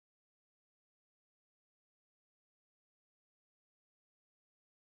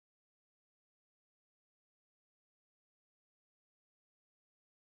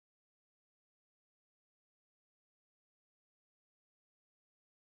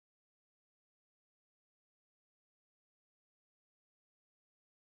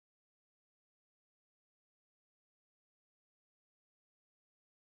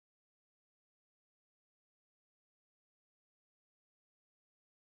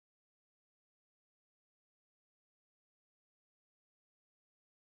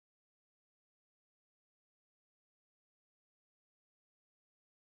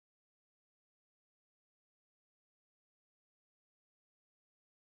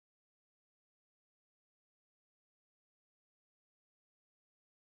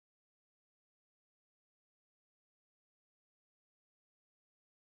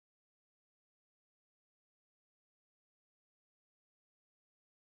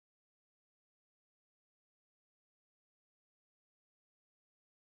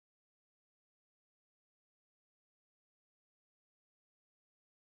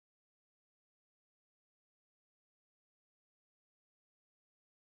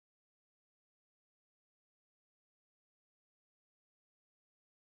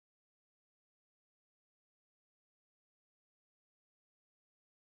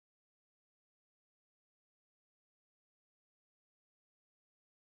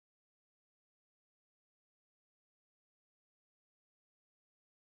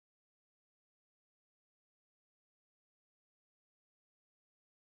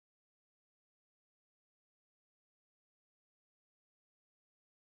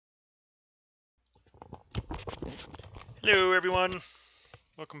Hello, everyone.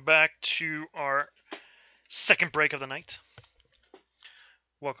 Welcome back to our second break of the night.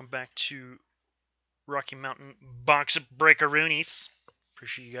 Welcome back to Rocky Mountain Box Breakaroonies.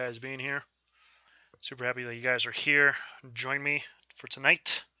 Appreciate you guys being here. Super happy that you guys are here. Join me for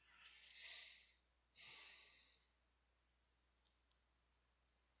tonight.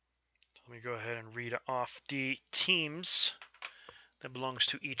 Let me go ahead and read off the teams that belongs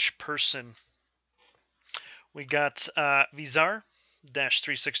to each person. We got Vizar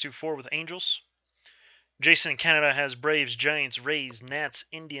 -3624 with Angels. Jason in Canada has Braves, Giants, Rays, Nats,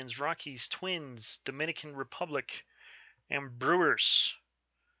 Indians, Rockies, Twins, Dominican Republic, and Brewers.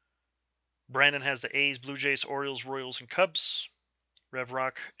 Brandon has the A's, Blue Jays, Orioles, Royals, and Cubs. Rev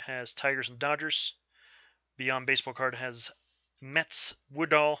Rock has Tigers and Dodgers. Beyond Baseball Card has Mets,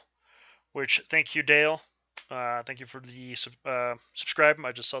 Woodall, which thank you, Dale. Thank you for the subscribe.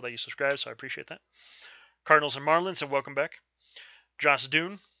 I just saw that you subscribed, so I appreciate that. Cardinals and Marlins, and welcome back. Josh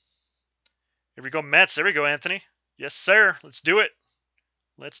Dune. Here we go, Mets. There we go, Anthony. Yes, sir. Let's do it.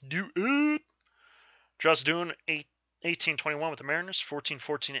 Let's do it. Josh Dune, 1821 with the Mariners,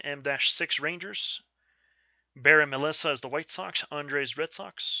 1414 M-6 Rangers. Bear and Melissa is the White Sox, Andres Red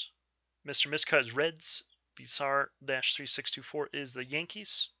Sox. Mr. Miska is Reds. Bizarre-3624 is the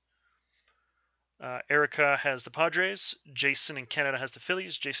Yankees. Erica has the Padres. Jason in Canada has the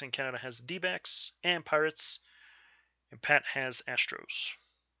Phillies. Jason in Canada has the D-backs and Pirates. And Pat has Astros.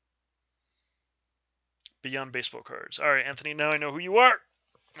 Beyond Baseball Cards. All right, Anthony, now I know who you are.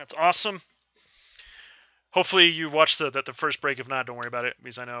 That's awesome. Hopefully you watched the first break. If not, don't worry about it,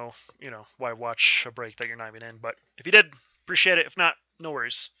 because I know, why watch a break that you're not even in. But if you did, appreciate it. If not, no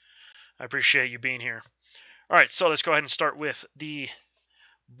worries. I appreciate you being here. All right, so let's go ahead and start with the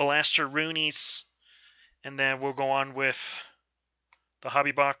Blaster Roonies, and then we'll go on with the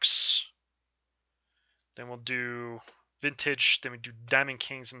Hobby Box. Then we'll do Vintage, then we do Diamond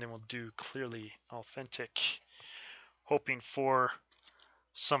Kings, and then we'll do Clearly Authentic. Hoping for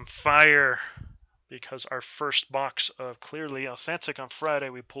some fire, because our first box of Clearly Authentic on Friday,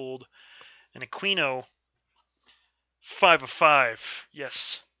 we pulled an Aquino 5 of 5.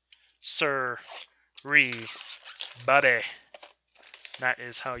 Yes, sir. Buddy. That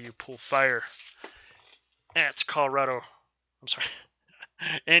is how you pull fire. That's Colorado. I'm sorry.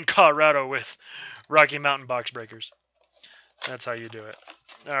 In Colorado with Rocky Mountain Box Breakers. That's how you do it.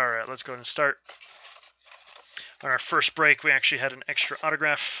 All right, let's go ahead and start. On our first break, we actually had an extra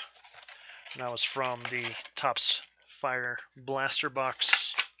autograph. And that was from the Topps Fire Blaster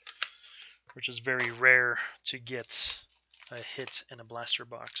box, which is very rare to get a hit in a blaster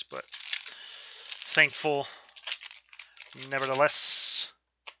box, but thankful nevertheless.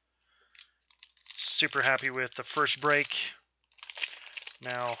 Super happy with the first break.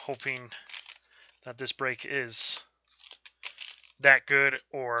 Now hoping that this break is that good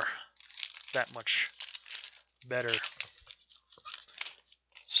or that much better.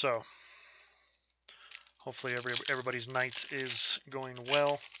 So hopefully everybody's night is going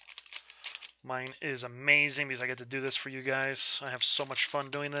well. Mine is amazing because I get to do this for you guys. I have so much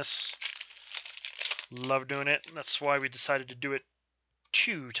fun doing this. Love doing it. That's why we decided to do it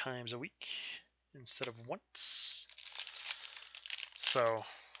 2 times a week instead of once. So,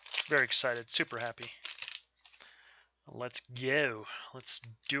 very excited. Super happy. Let's go. Let's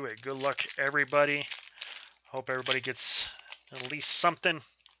do it. Good luck, everybody. Hope everybody gets at least something.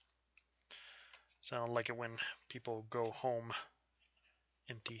 So I don't like it when people go home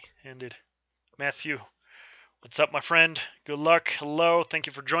empty-handed. Matthew, what's up, my friend? Good luck. Hello. Thank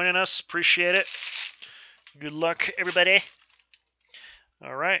you for joining us. Appreciate it. Good luck, everybody.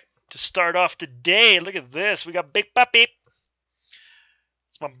 All right. To start off today, look at this. We got Big Puppy.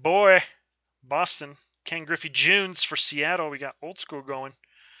 It's my boy, Boston. Ken Griffey Junes for Seattle. We got old school going.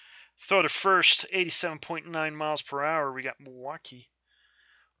 Throw to first, 87.9 miles per hour. We got Milwaukee.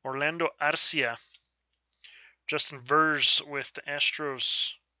 Orlando Arcia. Justin Verz with the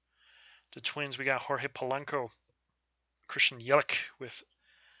Astros. The Twins, we got Jorge Polanco. Christian Yelich with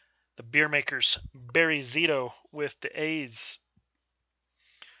the Beer Makers. Barry Zito with the A's.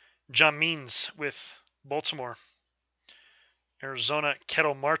 John Means with Baltimore. Arizona,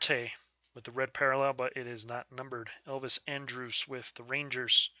 Kettle Marte with the red parallel, but it is not numbered. Elvis Andrus with the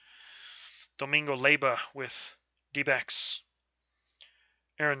Rangers. Domingo Leyba with D-backs.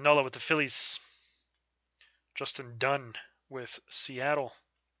 Aaron Nola with the Phillies. Justin Dunn with Seattle.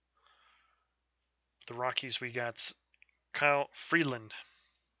 The Rockies, we got Kyle Freeland.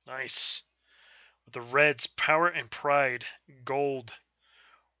 Nice. With the Reds, Power and Pride, gold.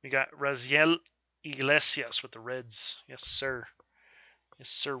 We got Raziel Iglesias with the Reds. Yes, sir. Yes,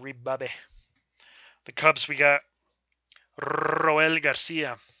 sir, Rebubby. The Cubs, we got Roel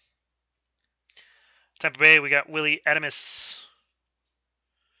Garcia. Tampa Bay, we got Willie Adames.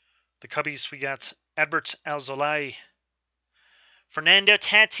 The Cubbies, we got Adbert Alzolay. Fernando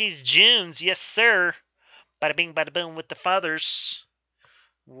Tatis Jones, yes sir. Bada bing, bada boom with the fathers.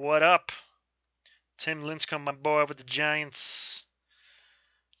 What up? Tim Lincecum, my boy with the Giants.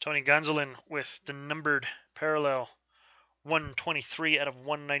 Tony Gonsolin with the numbered parallel. 123 out of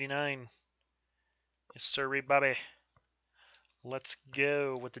 199. Yes sir, Bobby. Let's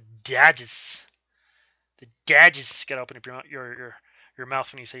go with the Dodgers. The Dodgers. Gotta open up your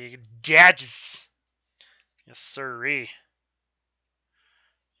mouth when you say Dodgers. Yes sir,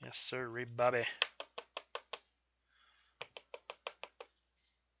 Yes sir, Bobby.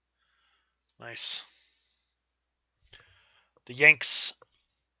 Nice. The Yanks.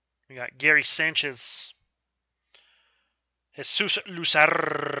 We got Gary Sanchez. Jesus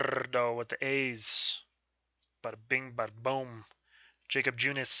Luzardo with the A's. Bada bing, bada boom. Jacob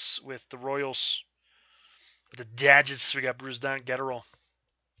Junis with the Royals. With the Dodgers, we got Bruce Getterall.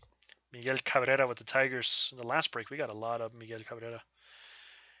 Miguel Cabrera with the Tigers. In the last break, we got a lot of Miguel Cabrera.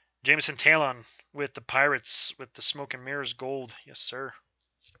 Jameson Taillon with the Pirates with the Smoke and Mirrors Gold. Yes, sir.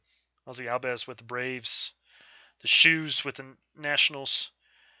 Ozzy Albies with the Braves. The Shoes with the Nationals.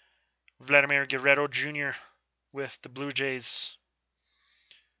 Vladimir Guerrero Jr. with the Blue Jays.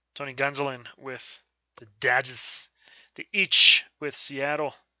 Tony Gonsolin with the Dodgers. The Each with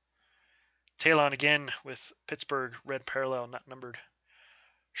Seattle. Taillon again with Pittsburgh. Red parallel, not numbered.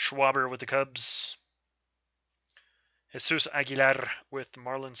 Schwarber with the Cubs. Jesus Aguilar with the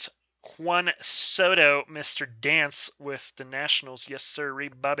Marlins. Juan Soto, Mr. Dance with the Nationals. Yes, sir,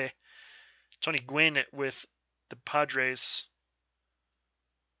 Bobby. Tony Gwynn with the Padres.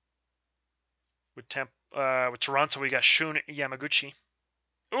 With Toronto, we got Shun Yamaguchi.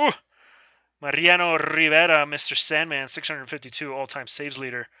 Ooh! Mariano Rivera, Mr. Sandman, 652 all-time saves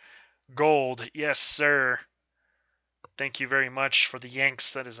leader. Gold. Yes, sir. Thank you very much for the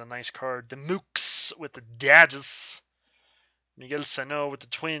Yanks. That is a nice card. The Mooks with the Dodgers. Miguel Sano with the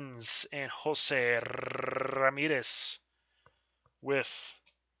Twins. And Jose Ramirez with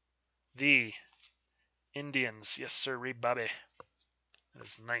the Indians. Yes, sir, Bobby. That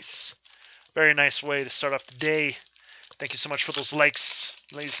is nice. Very nice way to start off the day. Thank you so much for those likes.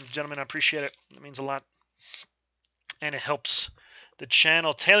 Ladies and gentlemen, I appreciate it. It means a lot. And it helps the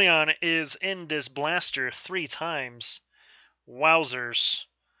channel. Taillon is in this blaster 3 times. Wowzers.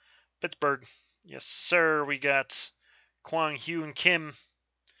 Pittsburgh. Yes, sir. We got Kwang Hyun Kim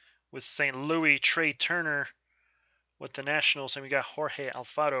with St. Louis. Trey Turner with the Nationals. And we got Jorge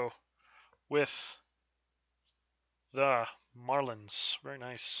Alfaro with the Marlins. Very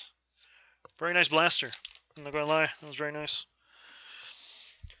nice. Very nice blaster. I'm not going to lie. That was very nice.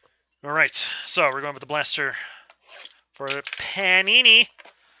 All right. So we're going with the blaster for Panini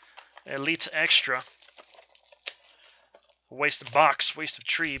Elite Extra. Waste of box, waste of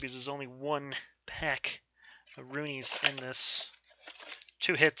tree, because there's only 1 pack of Roonies in this.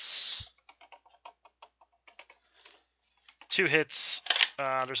 2 hits. 2 hits.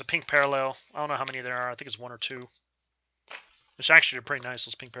 There's a pink parallel. I don't know how many there are. I think it's 1 or 2. Which actually are pretty nice,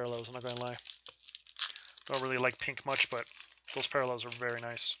 those pink parallels, I'm not going to lie. Don't really like pink much, but those parallels are very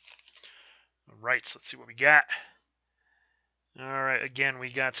nice. All right, so let's see what we got. All right, again, we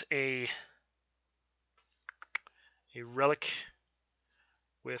got a relic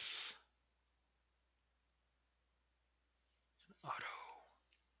with auto.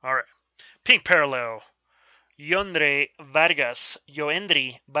 All right, pink parallel. Yoendry Vargas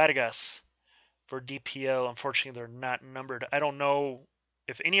for DPL. Unfortunately, they're not numbered. I don't know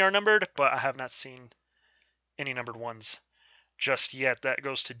if any are numbered, but I have not seen any numbered ones just yet. That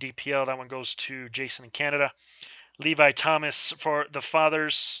goes to DPL. That one goes to Jason in Canada. Levi Thomas for the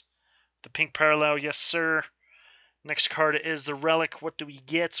Fathers. The pink parallel, yes, sir. Next card is the relic. What do we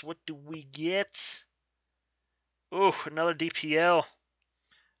get? What do we get? Ooh, another DPL.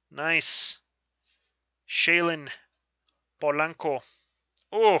 Nice. Shailen Polanco.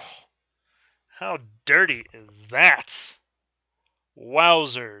 Oh, how dirty is that?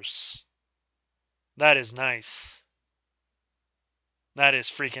 Wowzers. That is nice. That is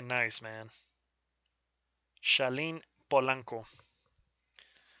freaking nice, man. Shailen Polanco.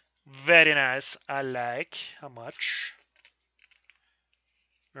 Very nice. I like. How much?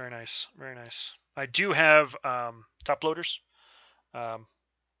 Very nice. Very nice. I do have top loaders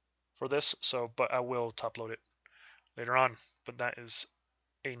for this, but I will top load it later on. But that is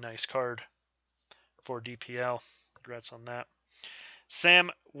a nice card for DPL. Congrats on that.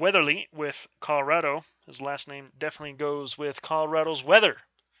 Sam Weatherly with Colorado. His last name definitely goes with Colorado's weather.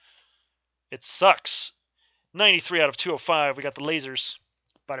 It sucks. 93 out of 205. We got the lasers.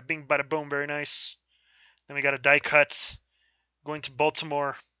 Bada bing, bada boom. Very nice. Then we got a die cut. Going to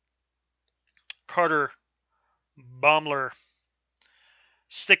Baltimore. Carter Baumler.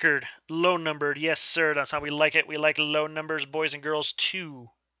 Stickered. Low numbered. Yes, sir. That's how we like it. We like low numbers, boys and girls. 2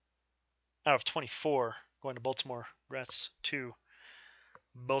 out of 24. Going to Baltimore. Congrats to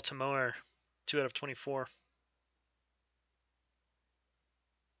Baltimore. 2 out of 24.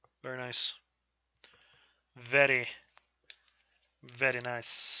 Very nice. Very, very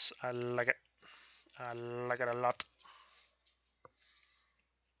nice. I like it. I like it a lot.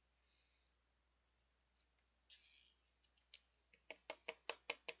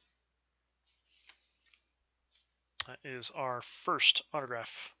 That is our first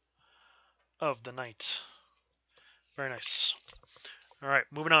autograph of the night. Very nice. All right,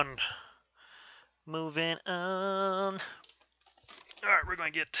 moving on. Moving on. All right, we're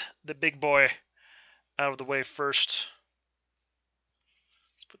going to get the big boy out of the way first.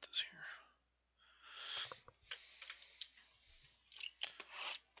 Let's put this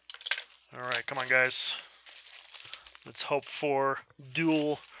here. All right, come on, guys. Let's hope for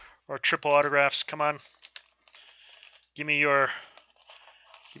dual or triple autographs. Come on. Give me your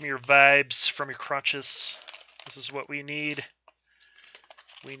vibes from your crotches. This is what we need.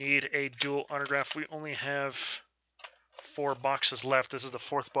 We need a dual autograph. We only have 4 boxes left. This is the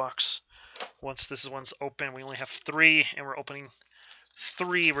 4th box. Once this one's open, we only have 3, and we're opening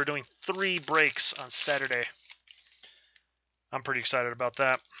 3. We're doing 3 breaks on Saturday. I'm pretty excited about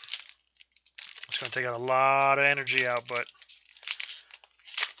that. It's going to take out a lot of energy out, but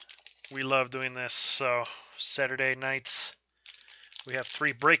we love doing this. So Saturday nights, we have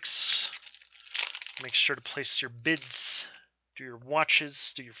 3 breaks. Make sure to place your bids, do your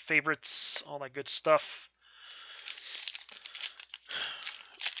watches, do your favorites, all that good stuff.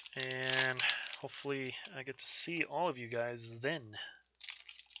 And hopefully I get to see all of you guys then.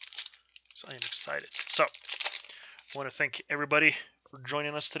 So I am excited. So I want to thank everybody for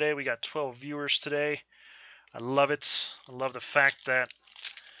joining us today. We got 12 viewers today. I love it. I love the fact that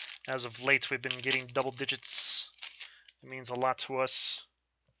as of late we've been getting double digits. It means a lot to us.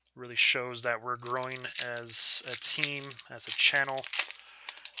 It really shows that we're growing as a team, as a channel,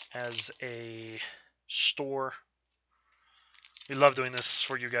 as a store. We love doing this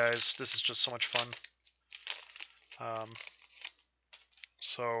for you guys. This is just so much fun.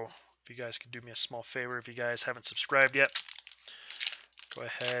 So if you guys could do me a small favor, if you guys haven't subscribed yet, go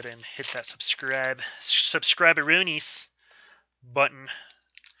ahead and hit that subscribe-a-roonies button.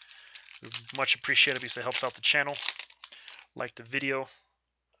 Much appreciated because it helps out the channel. Like the video.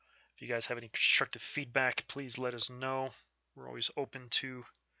 If you guys have any constructive feedback, please let us know. We're always open to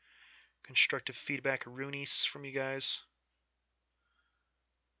constructive feedback-a-roonies from you guys.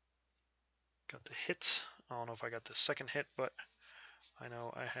 Got the hit. I don't know if I got the second hit, but I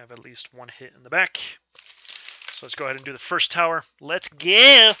know I have at least 1 hit in the back. So let's go ahead and do the first tower. Let's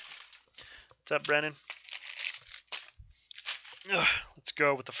go! What's up, Brandon? Let's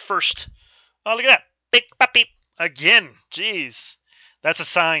go with the first. Oh, look at that. Big puppy. Again. Jeez. That's a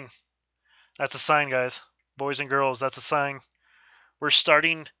sign. That's a sign, guys. Boys and girls, that's a sign. We're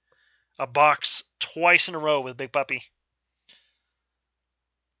starting a box twice in a row with Big Puppy.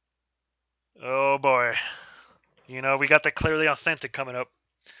 Oh, boy. You know, we got the Clearly Authentic coming up.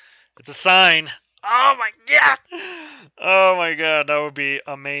 It's a sign. Oh, my God. Oh, my God. That would be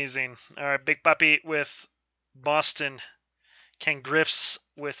amazing. All right, Big Puppy with Boston. Ken Griffiths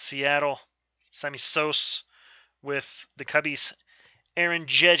with Seattle. Sammy Sos with the Cubbies. Aaron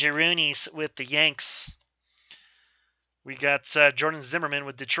Judge-a-Roonies with the Yanks. We got Jordan Zimmerman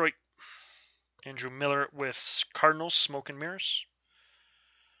with Detroit. Andrew Miller with Cardinals. Smoke and Mirrors.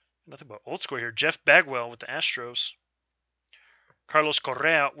 Nothing but old school here. Jeff Bagwell with the Astros. Carlos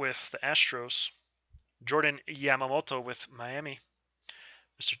Correa with the Astros. Jordan Yamamoto with Miami.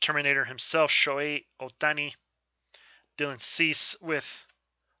 Mr. Terminator himself, Shohei Ohtani. Dylan Cease with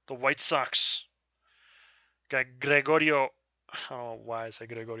the White Sox. Got Gregorio, I don't know why I say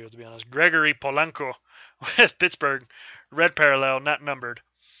Gregorio to be honest. Gregory Polanco with Pittsburgh. Red parallel, not numbered.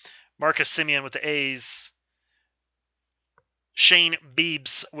 Marcus Semien with the A's. Shane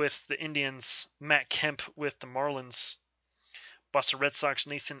Beebs with the Indians. Matt Kemp with the Marlins. Boston Red Sox,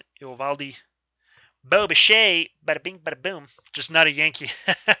 Nathan Eovaldi. Bo Bichette, bada bing, bada boom. Just not a Yankee.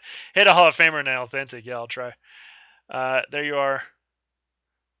 Hit a Hall of Famer now, authentic. Yeah, I'll try. There you are.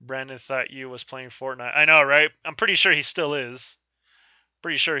 Brandon thought you was playing Fortnite. I know, right? I'm pretty sure he still is.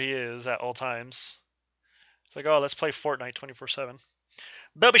 Pretty sure he is at all times. It's like, oh, let's play Fortnite 24/7.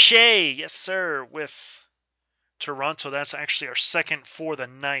 Bo Bichette, yes, sir, with Toronto. That's actually our second for the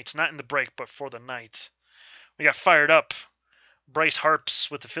night. Not in the break, but for the night. We got Fired Up, Bryce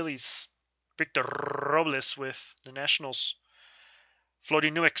Harps with the Phillies, Victor Robles with the Nationals,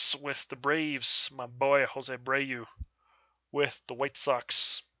 Floaty Nuix with the Braves, my boy Jose Abreu with the White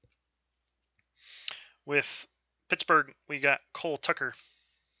Sox. With Pittsburgh, we got Cole Tucker.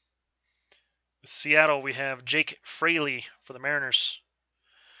 With Seattle, we have Jake Fraley for the Mariners.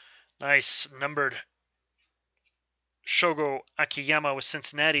 Nice numbered Shogo Akiyama with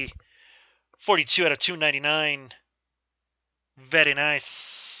Cincinnati. 42 out of 299. Very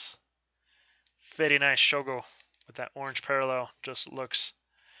nice. Very nice Shogo with that orange parallel. Just looks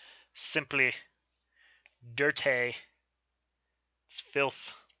simply dirty. It's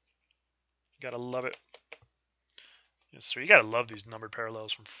filth. You gotta love it. Yes, sir. You gotta love these numbered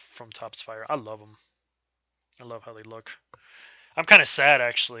parallels from Topps Fire. I love them. I love how they look. I'm kind of sad,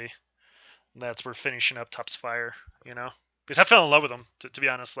 actually, that we're finishing up Topps Fire, you know? Because I fell in love with them, to be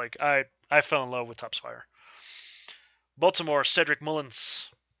honest. Like, I fell in love with Topps Fire. Baltimore, Cedric Mullins.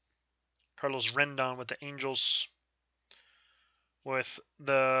 Carlos Rendon with the Angels. With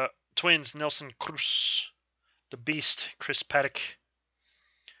the Twins, Nelson Cruz. The Beast, Chris Paddock.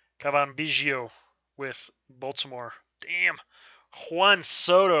 Cavan Biggio with Baltimore. Damn. Juan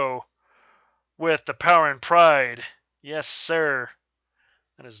Soto with the Power and Pride. Yes, sir.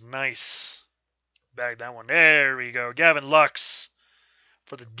 That is nice. Bag that one. There we go. Gavin Lux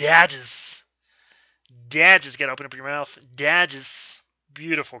for the Dodgers. Dodgers, gotta open up your mouth. Dodgers.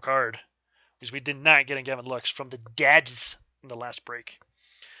 Beautiful card. Because we did not get a Gavin Lux from the Dodgers in the last break.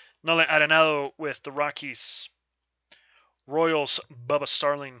 Nolan Arenado with the Rockies. Royals, Bubba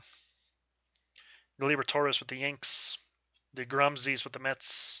Starling. Gleyber Torres with the Yanks. The Grumsies with the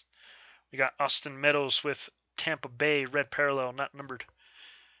Mets. We got Austin Meadows with Tampa Bay, red parallel, not numbered.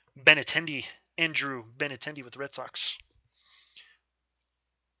 Benintendi, Andrew Benintendi with the Red Sox.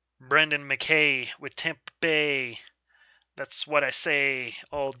 Brendan McKay with Tampa Bay. That's what I say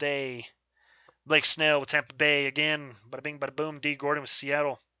all day. Blake Snell with Tampa Bay again. Bada bing, bada boom. D. Gordon with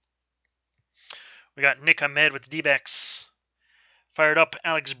Seattle. We got Nick Ahmed with the D-backs. Fired Up,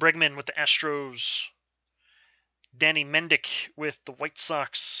 Alex Bregman with the Astros. Danny Mendick with the White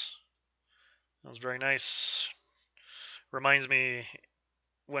Sox. That was very nice. Reminds me,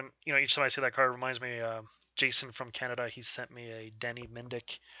 when, you know, each time I see that card, reminds me, Jason from Canada, he sent me a Danny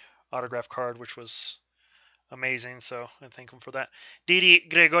Mendick autograph card, which was amazing, so I thank him for that. Didi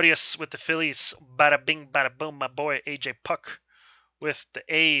Gregorius with the Phillies. Bada bing, bada boom, my boy AJ Puck with the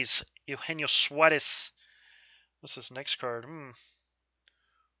A's. Eugenio Suarez. What's this next card?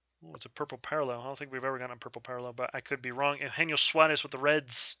 Oh, it's a purple parallel. I don't think we've ever gotten a purple parallel, but I could be wrong. Eugenio Suarez with the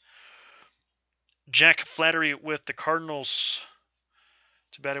Reds. Jack Flattery with the Cardinals.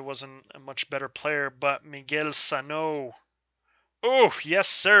 Too bad it wasn't a much better player, but Miguel Sano. Oh, yes,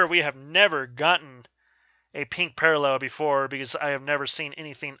 sir. We have never gotten a pink parallel before because I have never seen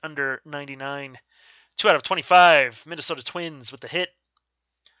anything under 99. 2 out of 25. Minnesota Twins with the hit.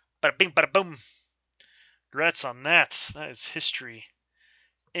 Bada bing, bada boom. Congrats on that. That is history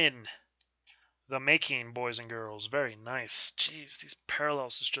in the making, boys and girls. Very nice. Jeez, these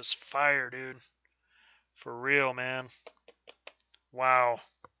parallels is just fire, dude. For real, man. Wow.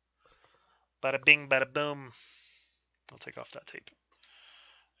 Bada bing, bada boom. I'll take off that tape.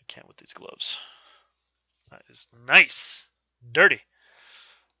 I can't with these gloves. That is nice. Dirty.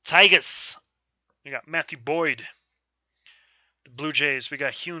 Tigers. We got Matthew Boyd. The Blue Jays. We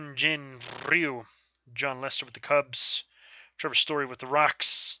got Hyun Jin Ryu. John Lester with the Cubs. Trevor Story with the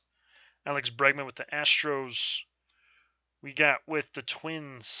Rocks. Alex Bregman with the Astros. We got with the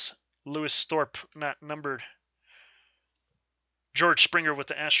Twins. Lewis Thorpe, not numbered. George Springer with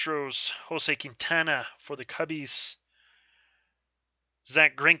the Astros. Jose Quintana for the Cubbies.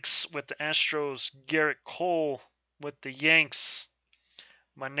 Zach Greinke with the Astros. Garrett Cole with the Yanks.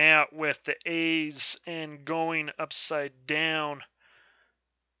 Manea with the A's. And going upside down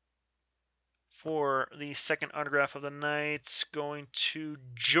for the second autograph of the night, going to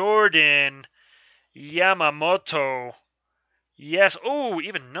Jordan Yamamoto. Yes. Oh,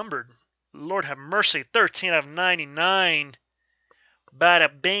 even numbered. Lord have mercy. 13 out of 99.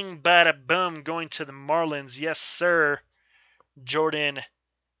 Bada bing, bada boom. Going to the Marlins. Yes, sir. Jordan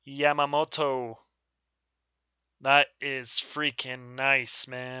Yamamoto. That is freaking nice,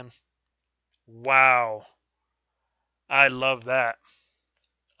 man. Wow. I love that.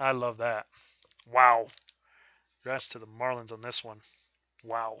 I love that. Wow. Congrats to the Marlins on this one.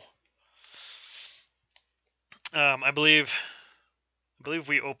 Wow. I believe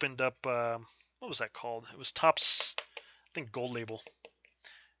we opened up, what was that called? It was Topps, I think, Gold Label.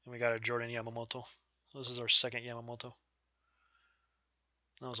 And we got a Jordan Yamamoto. This is our second Yamamoto.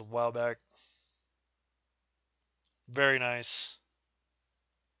 That was a while back. Very nice.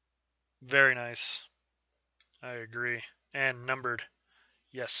 Very nice. I agree. And numbered.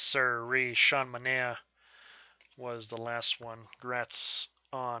 Yes, sir. Sean Manaea was the last one. Congrats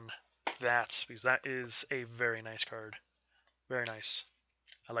on that, because that is a very nice card. Very nice.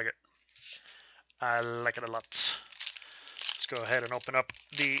 I like it. I like it a lot. Let's go ahead and open up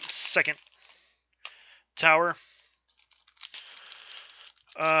the second tower.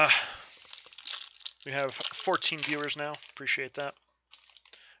 We have 14 viewers now. Appreciate that.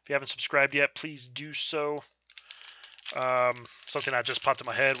 If you haven't subscribed yet, please do so. Something that just popped in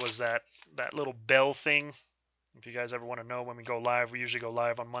my head was that little bell thing. If you guys ever want to know when we go live, we usually go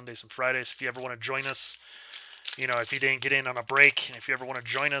live on Mondays and Fridays. If you ever want to join us, you know, if you didn't get in on a break, and if you ever want to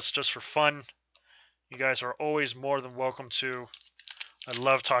join us just for fun, you guys are always more than welcome to. I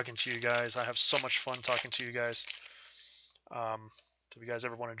love talking to you guys. I have so much fun talking to you guys. So if you guys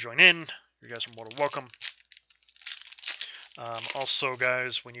ever want to join in, you guys are more than welcome. Also,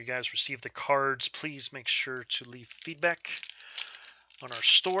 guys, when you guys receive the cards, please make sure to leave feedback on our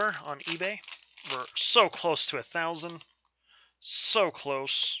store on eBay. We're so close to 1,000. So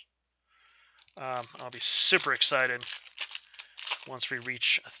close. I'll be super excited once we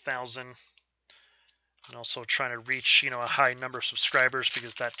reach 1,000. And also trying to reach, you know, a high number of subscribers,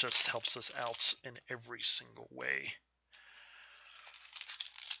 because that just helps us out in every single way.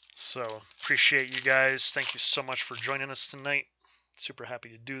 So appreciate you guys. Thank you so much for joining us tonight. Super happy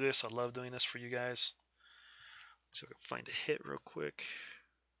to do this. I love doing this for you guys. So I can find a hit real quick.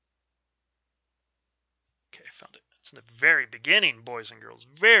 Okay, I found it. It's in the very beginning, boys and girls.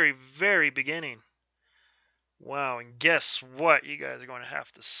 Very, very beginning. Wow, and guess what? You guys are going to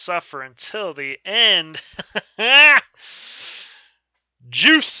have to suffer until the end.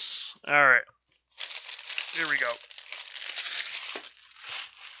 Juice! Alright. Here we go.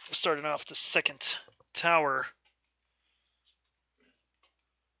 Starting off the second tower.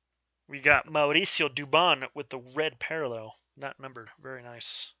 We got Mauricio Dubon with the red parallel. Not numbered. Very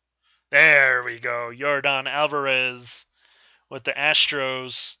nice. There we go. Yordan Alvarez with the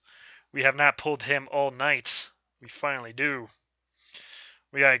Astros. We have not pulled him all night. We finally do.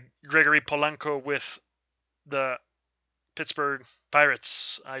 We got Gregory Polanco with the Pittsburgh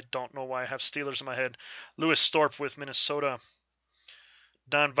Pirates. I don't know why I have Steelers in my head. Louis Storp with Minnesota.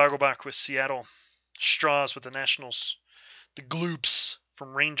 Don Vogelbach with Seattle. Strauss with the Nationals. The Gloops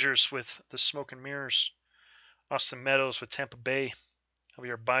from Rangers with the Smoke and Mirrors. Austin Meadows with Tampa Bay.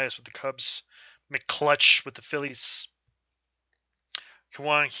 Javier Baez with the Cubs. McClutch with the Phillies.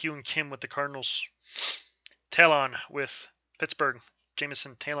 Kwon Hyun Kim with the Cardinals. Talon with Pittsburgh.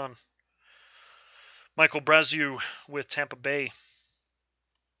 Jameson Talon. Michael Braziu with Tampa Bay.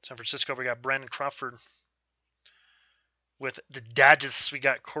 San Francisco, we got Brandon Crawford. With the Dodgers, we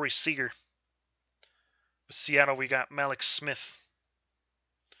got Corey Seager. With Seattle, we got Malik Smith.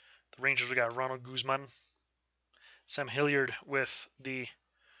 The Rangers, we got Ronald Guzman. Sam Hilliard with the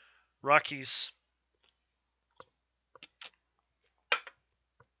Rockies.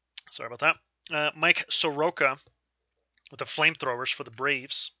 Sorry about that. Mike Soroka with the Flamethrowers for the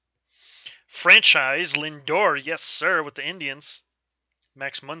Braves. Franchise Lindor, yes sir, with the Indians.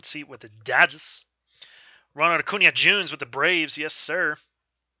 Max Muncy with the Dodgers. Ronald Acuna Jr. with the Braves, yes sir.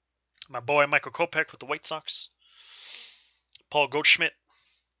 My boy Michael Kopech with the White Sox. Paul Goldschmidt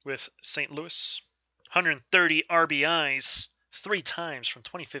with St. Louis. 130 RBIs 3 times from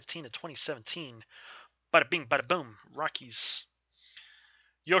 2015 to 2017. Bada bing, bada boom. Rockies.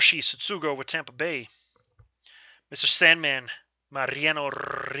 Yoshi Tsutsugo with Tampa Bay. Mr. Sandman, Mariano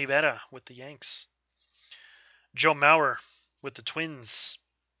Rivera with the Yanks. Joe Mauer with the Twins.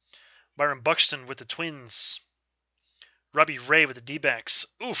 Byron Buxton with the Twins. Robbie Ray with the D-backs.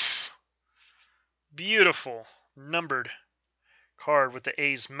 Oof. Beautiful numbered card with the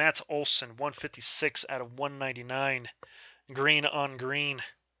A's. Matt Olson, 156 out of 199. Green on green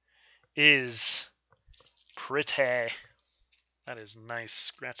is pretty. That is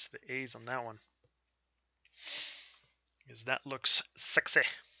nice. Congrats to the A's on that one. Because that looks sexy.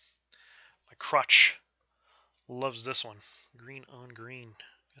 My crotch loves this one. Green on green.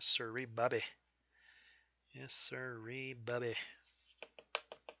 Yes, sirree, Bobby. Yes, sirree, Bobby.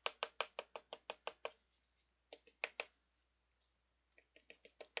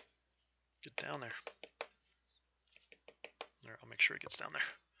 Get down there. There, I'll make sure it gets down there.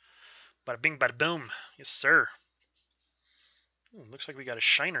 Bada bing, bada boom. Yes, sir. Ooh, looks like we got a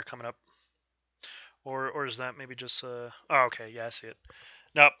shiner coming up. Or is that maybe just oh, okay, yeah, I see it.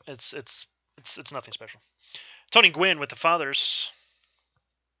 No, it's nothing special. Tony Gwynn with the Fathers.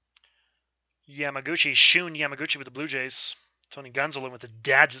 Shun Yamaguchi with the Blue Jays. Tony Gonsolin with the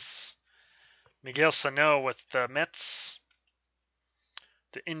Dodgers. Miguel Sano with the Mets.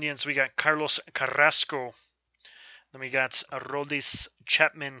 The Indians, we got Carlos Carrasco. Then we got Aroldis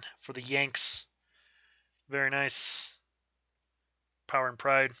Chapman for the Yanks. Very nice. Power and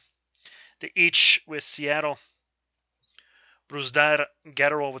pride. The H with Seattle. Brusdar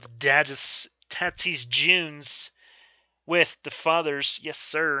Gatterall with Dadges. Tatis Junes with the Fathers. Yes,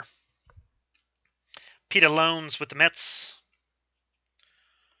 sir. Pete Alones with the Mets.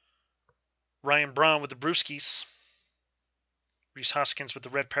 Ryan Braun with the Brewskis. Rhys Hoskins with the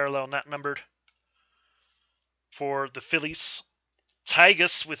red parallel, not numbered. For the Phillies.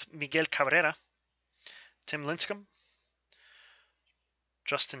 Tigers with Miguel Cabrera. Tim Lincecum.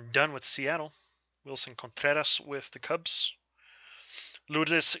 Justin Dunn with Seattle. Wilson Contreras with the Cubs.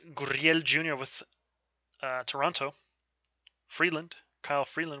 Lourdes Gurriel Jr. with Toronto. Freeland. Kyle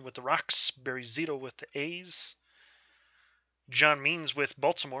Freeland with the Rocks. Barry Zito with the A's. John Means with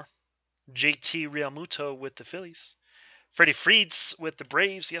Baltimore. JT Realmuto with the Phillies. Freddie Freeds with the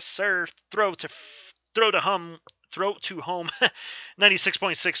Braves. Yes, sir. Throw to home.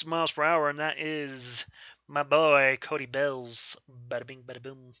 96.6 miles per hour, and that is my boy Cody Bells. Bada bing, bada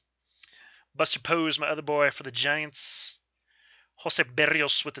boom. Buster Pose, my other boy for the Giants. Jose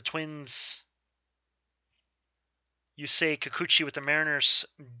Berrios with the Twins. Yusei Kikuchi with the Mariners.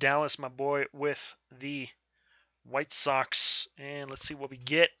 Dallas, my boy, with the White Sox. And let's see what we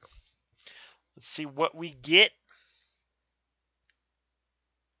get.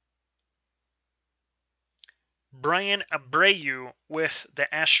 Brian Abreu with the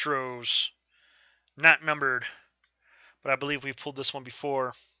Astros. Not numbered, but I believe we pulled this one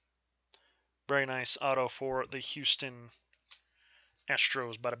before. Very nice auto for the Houston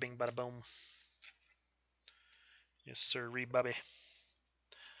Astros. Bada bing, bada boom. Yes, sir, Bobby.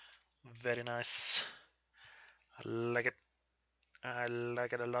 Very nice. I like it. I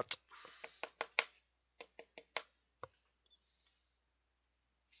like it a lot.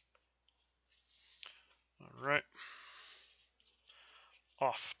 All right.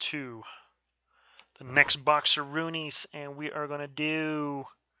 Off to the next box of Roonies, and we are going to do...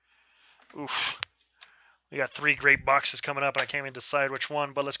 Oof. We got 3 great boxes coming up, and I can't even decide which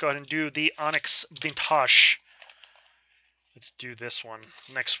one, but let's go ahead and do the Onyx Vintage. Let's do this one.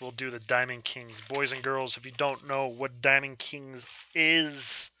 Next, we'll do the Diamond Kings. Boys and girls, if you don't know what Diamond Kings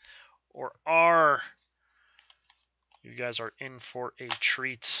is or are, you guys are in for a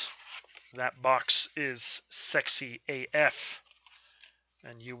treat. That box is sexy AF,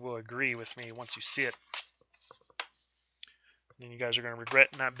 and you will agree with me once you see it. And then you guys are going to regret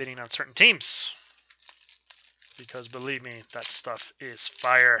not bidding on certain teams, because believe me, that stuff is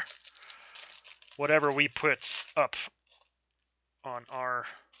fire. Whatever we put up on our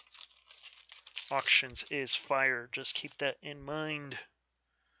auctions is fire. Just keep that in mind.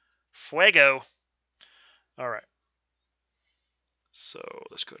 Fuego. All right. So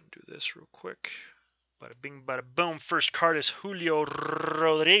let's go ahead and do this real quick. Bada bing, bada boom. First card is Julio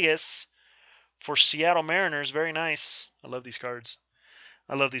Rodriguez for Seattle Mariners. Very nice. I love these cards.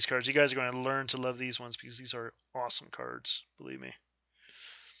 You guys are going to learn to love these ones because these are awesome cards. Believe me.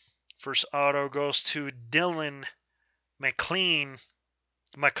 First auto goes to Dylan McLean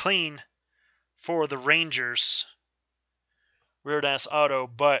for the Rangers. Weird ass auto,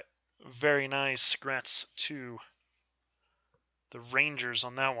 but very nice. Congrats to the Rangers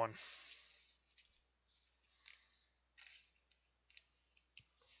on that one.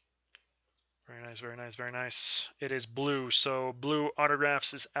 Very nice, very nice, very nice. It is blue, so blue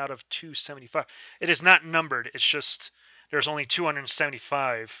autographs is out of 275. It is not numbered. It's just there's only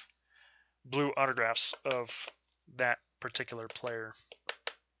 275 blue autographs of that particular player.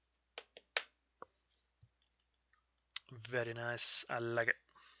 Very nice. I like it.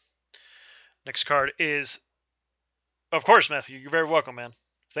 Next card is, of course, Matthew. You're very welcome, man.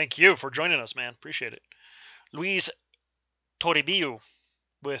 Thank you for joining us, man. Appreciate it. Luis Toribio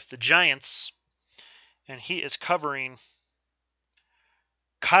with the Giants, and he is covering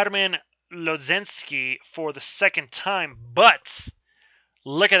Carmen Lozensky for the second time. But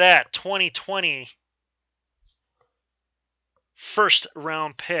look at that, 2020 first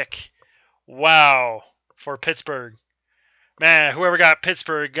round pick. Wow, for Pittsburgh. Man, whoever got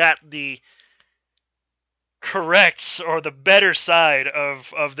Pittsburgh got the correct or the better side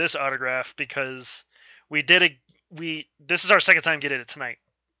of this autograph, because this is our second time getting it tonight.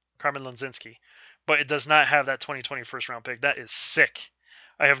 Carmen Lozensky. But it does not have that 2020 first round pick. That is sick.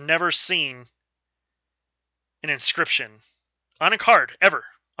 I have never seen an inscription on a card, ever.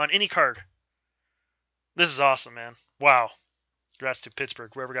 On any card. This is awesome, man. Wow. Congrats to Pittsburgh.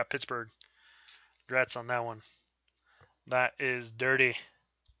 Whoever got Pittsburgh. Congrats on that one. That is dirty.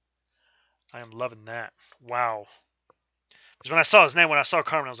 I am loving that. Wow. Because when I saw his name, when I saw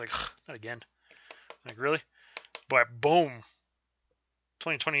Carmen, I was like, not again. Like, really? But boom.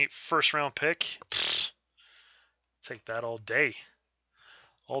 2020 first round pick. Pfft, take that all day.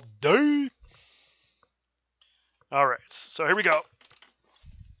 All day. All right. So here we go.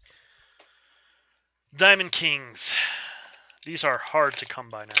 Diamond Kings. These are hard to come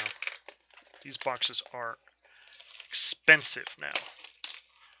by now. These boxes are expensive now.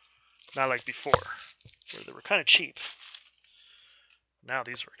 Not like before, where they were kind of cheap. Now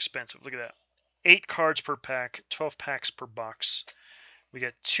these are expensive. Look at that. 8 cards per pack, 12 packs per box. We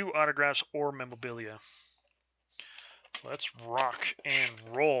get 2 autographs or memorabilia. Let's rock and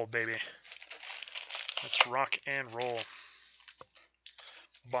roll, baby. Let's rock and roll.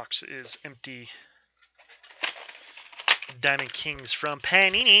 Box is empty. Diamond Kings from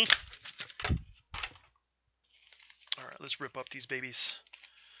Panini. All right, let's rip up these babies.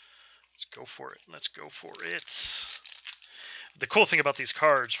 Let's go for it. Let's go for it. The cool thing about these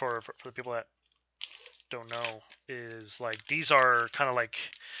cards, for the people that don't know, is like these are kind of like,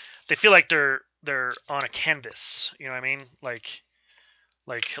 they feel like they're on a canvas. You know what I mean? Like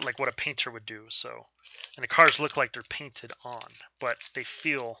what a painter would do. So, and the cards look like they're painted on, but they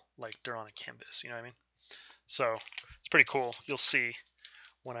feel like they're on a canvas. You know what I mean? So it's pretty cool. You'll see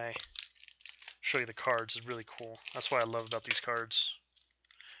when I show you the cards. It's really cool. That's what I love about these cards.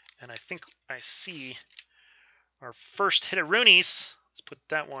 And I think I see our first hit of Roonies. Let's put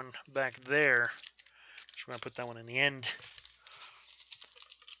that one back there. We're going to put that one in the end.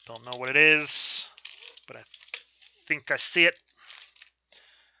 Don't know what it is, but I think I see it.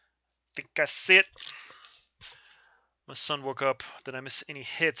 I see it. My son woke up. Did I miss any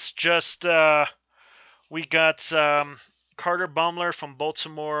hits? Just, we got Carter Baumler from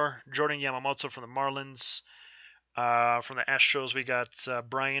Baltimore, Jordan Yamamoto from the Marlins. From the Astros, we got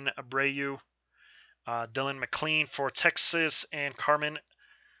Brian Abreu, Dylan McLean for Texas, and Carmen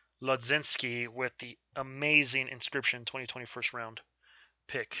Lodzinski with the amazing inscription 2020 first round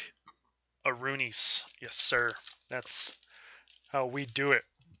pick. Roonies. Yes, sir. That's how we do it.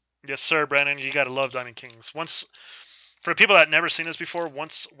 Yes, sir, Brandon. You got to love Diamond Kings. Once, for people that never seen this before,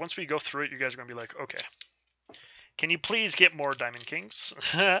 once we go through it, you guys are going to be like, okay, can you please get more Diamond Kings?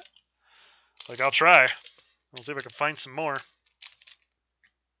 Like, I'll try. I'll see if I can find some more.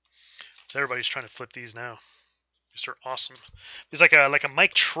 So everybody's trying to flip these now. These are awesome. He's like a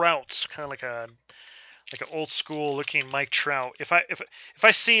Mike Trout, kind of like an old school looking Mike Trout. If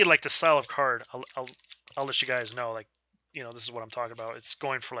I see like the style of card, I'll let you guys know. Like, you know, this is what I'm talking about. It's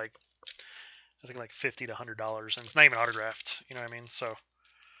going for like, I think like $50 to $100, and it's not even autographed. You know what I mean? So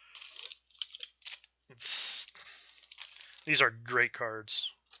these are great cards.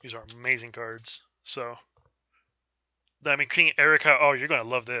 These are amazing cards. So, I mean, King Erica. Oh, you're gonna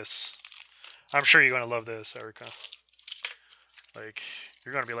love this. I'm sure you're gonna love this, Erica. Like,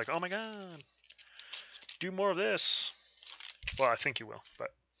 you're gonna be like, oh my god, do more of this. Well, I think you will, but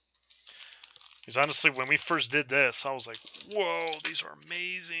because honestly, when we first did this, I was like, whoa, these are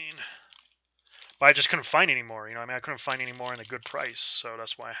amazing. But I just couldn't find any more. You know, I mean, I couldn't find any more in a good price, so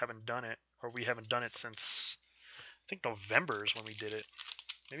that's why I haven't done it, or we haven't done it since I think November is when we did it,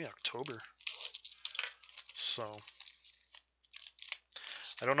 maybe October. So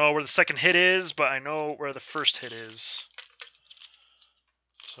I don't know where the second hit is, but I know where the first hit is.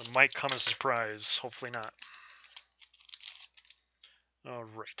 So it might come as a surprise. Hopefully not.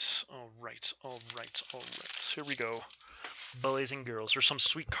 Alright, alright, alright, alright. Here we go. Boys and girls. There's some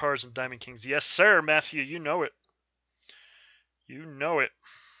sweet cards in Diamond Kings. Yes, sir, Matthew. You know it. You know it.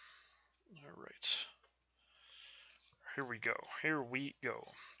 Alright. Here we go. Here we go.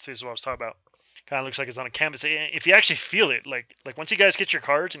 See, this is what I was talking about. Kind of looks like it's on a canvas. If you actually feel it, like once you guys get your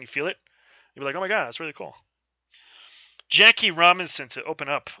cards and you feel it, you'll be like, oh my god, that's really cool. Jackie Robinson to open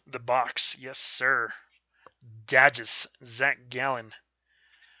up the box. Yes, sir. Dodgers. Zach Gallen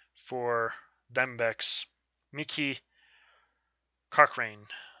for Diamondbacks. Mickey Cochrane.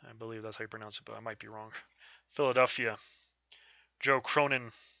 I believe that's how you pronounce it, but I might be wrong. Philadelphia. Joe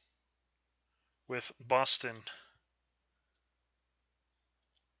Cronin with Boston.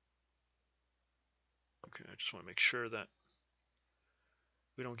 Okay, I just want to make sure that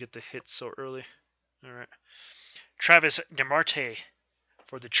we don't get the hit so early. All right. Travis DeMarte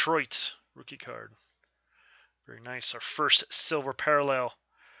for Detroit. Rookie card. Very nice. Our first silver parallel.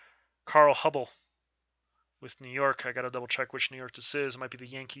 Carl Hubble with New York. I got to double check which New York this is. It might be the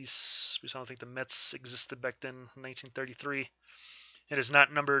Yankees, because I don't think the Mets existed back then, 1933. It is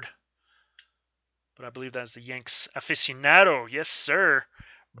not numbered, but I believe that's the Yanks. Aficionado. Yes, sir.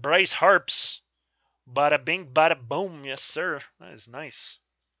 Bryce Harps. Bada bing, bada boom. Yes, sir. That is nice.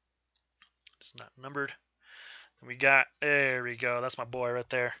 It's not numbered. And we got, there we go. That's my boy right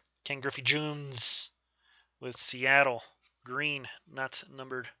there. Ken Griffey Jones with Seattle. Green, not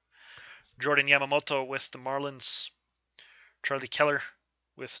numbered. Jordan Yamamoto with the Marlins. Charlie Keller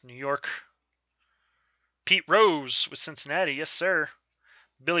with New York. Pete Rose with Cincinnati. Yes, sir.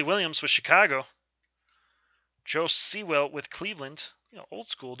 Billy Williams with Chicago. Joe Sewell with Cleveland. You know, old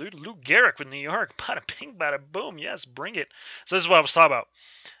school, dude. Lou Gehrig with New York. Bada bing, bada boom. Yes, bring it. So this is what I was talking about.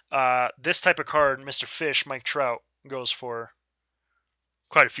 This type of card, Mr. Fish, Mike Trout, goes for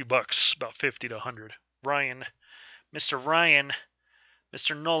quite a few bucks, about 50 to 100. Ryan,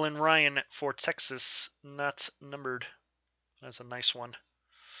 Mr. Nolan Ryan for Texas, not numbered. That's a nice one.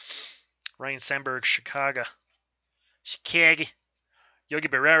 Ryan Sandberg, Chicago. Yogi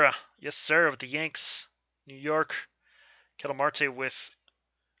Berra, yes sir, with the Yanks. New York. Ketel Marte with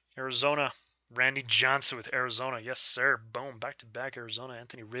Arizona. Randy Johnson with Arizona, yes sir. Boom, back-to-back Arizona.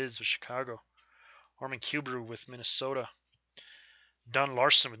 Anthony Rizzo with Chicago. Harmon Killebrew with Minnesota. Don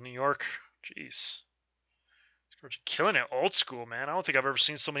Larson with New York. Jeez. Killing it, old school, man. I don't think I've ever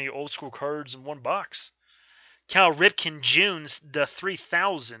seen so many old school cards in one box. Cal Ripken Junes, the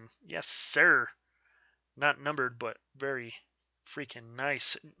 3000. Yes, sir. Not numbered, but very freaking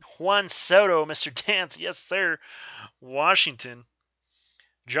nice. Juan Soto, Mr. Dance. Yes, sir. Washington.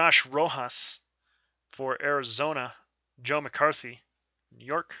 Josh Rojas for Arizona. Joe McCarthy, New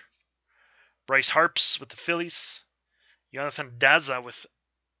York. Bryce Harps with the Phillies. Jonathan Daza with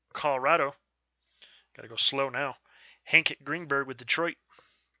Colorado. Got to go slow now. Hank Greenberg with Detroit.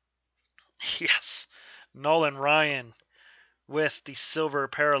 Yes. Nolan Ryan with the silver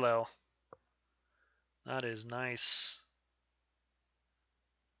parallel. That is nice.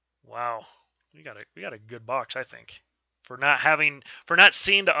 Wow. We got a good box, I think. For not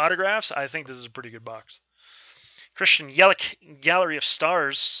seeing the autographs, I think this is a pretty good box. Christian Yelich, Gallery of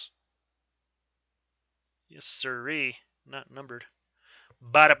Stars. Yes, sirree. Not numbered.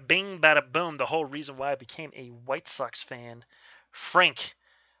 Bada bing, bada boom. The whole reason why I became a White Sox fan. Frank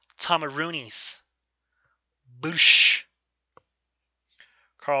Tomarunis. Boosh.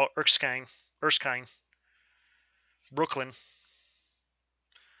 Carl Erskine. Brooklyn.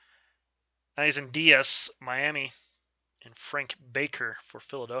 Eisen Diaz, Miami. And Frank Baker for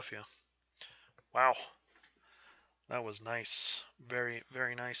Philadelphia. Wow. That was nice. Very,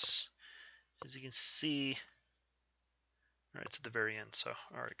 very nice. As you can see. Alright, it's at the very end, so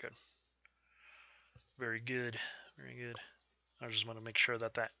alright, good. Very good. Very good. I just want to make sure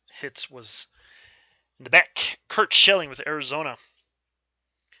that hits was in the back. Kurt Schilling with Arizona.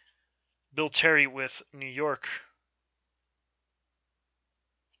 Bill Terry with New York.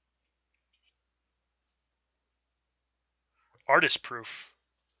 Artist Proof.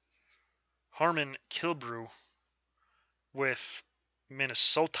 Harmon Killebrew with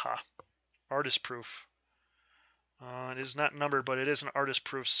Minnesota. Artist Proof. It is not numbered, but it is an artist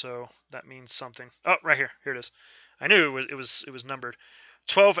proof, so that means something. Oh, right here. Here it is. I knew it was numbered.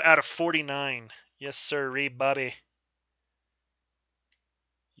 12 out of 49. Yes, sir, Bobby.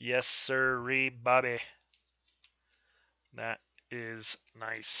 Yes, sir, Bobby. That is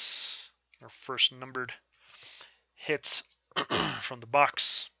nice. Our first numbered hits from the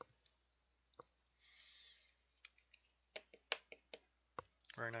box.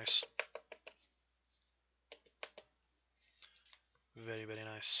 Very nice. Very, very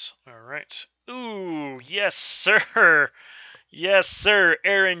nice. All right. Ooh, yes, sir. Yes, sir.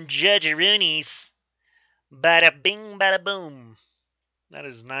 Aaron Judge-Rooney's. Bada bing, bada boom. That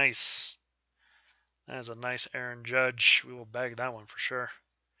is nice. That is a nice Aaron Judge. We will bag that one for sure.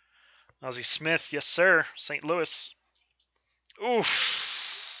 Ozzie Smith, yes, sir. St. Louis. Oof.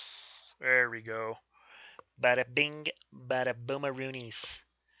 There we go. Bada bing, bada boomaroonies.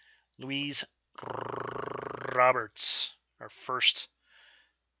 Luis Roberts, our first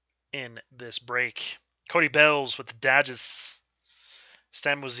in this break. Cody Bells with the Dodgers.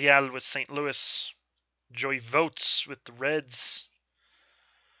 Stan Musial with St. Louis. Joey Votes with the Reds.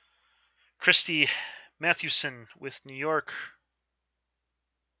 Christy Mathewson with New York.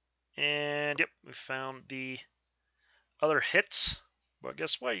 And, yep, we found the other hit. But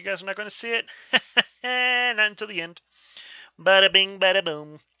guess what? You guys are not going to see it. Not until the end. Bada bing, bada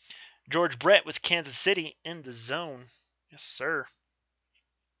boom. George Brett with Kansas City in the zone. Yes, sir.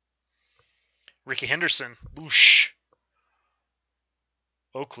 Ricky Henderson. Boosh.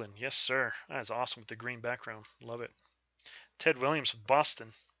 Oakland. Yes, sir. That is awesome with the green background. Love it. Ted Williams with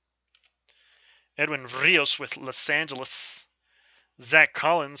Boston. Edwin Rios with Los Angeles. Zach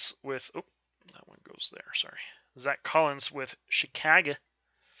Collins with... Oh, that one goes there. Sorry. Zach Collins with Chicago.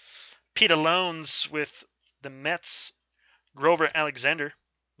 Pete Alones with the Mets. Grover Alexander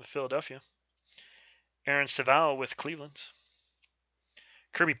with Philadelphia. Aaron Saval with Cleveland.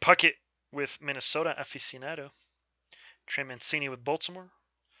 Kirby Puckett with Minnesota Aficionado. Trey Mancini with Baltimore.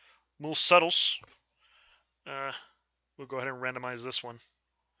 Mool Suttles. We'll go ahead and randomize this one.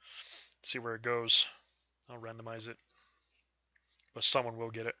 See where it goes. I'll randomize it. But someone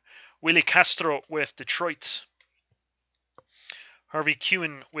will get it. Willie Castro with Detroit. Harvey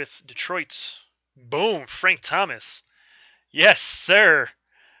Kuhn with Detroit. Boom, Frank Thomas. Yes, sir.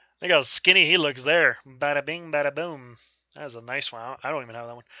 Look how skinny he looks there. Bada bing, bada boom. That is a nice one. I don't even have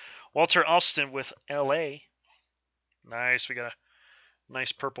that one. Walter Austin with LA. Nice. We got a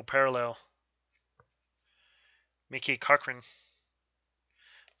nice purple parallel. Mickey Cochran.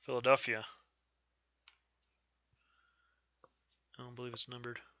 Philadelphia. I don't believe it's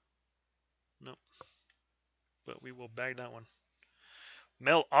numbered. Nope. But we will bag that one.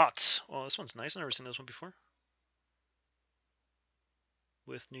 Mel Ott. Oh, this one's nice. I've never seen this one before.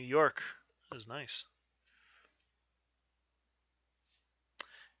 With New York. That is nice.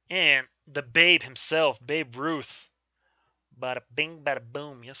 And the Babe himself, Babe Ruth. Bada bing, bada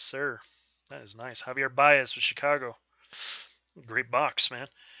boom. Yes, sir. That is nice. Javier Baez with Chicago. Great box, man.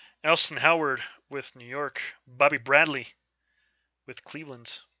 Elston Howard with New York. Bobby Bradley with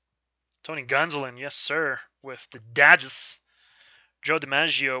Cleveland. Tony Gonsolin, yes, sir, with the Dodgers. Joe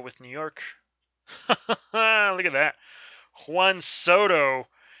DiMaggio with New York. Look at that. Juan Soto.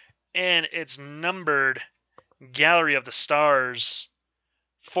 And it's numbered Gallery of the Stars.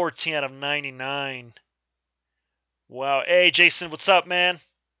 14 out of 99. Wow. Hey, Jason, what's up, man?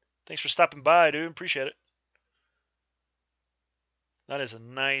 Thanks for stopping by, dude. Appreciate it. That is a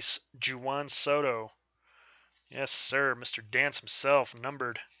nice Juan Soto. Yes, sir. Mr. Dance himself,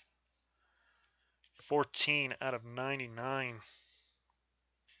 numbered 14 out of 99.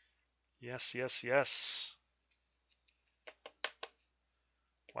 Yes, yes, yes.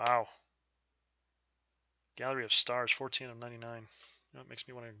 Wow. Gallery of Stars, 14 of 99. That makes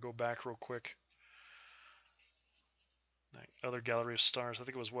me want to go back real quick. That other Gallery of Stars, I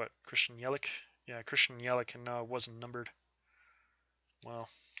think it was what? Christian Yelich? Yeah, Christian Yelich, and it wasn't numbered. Wow.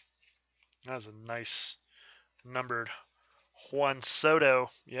 That was a nice numbered Juan Soto.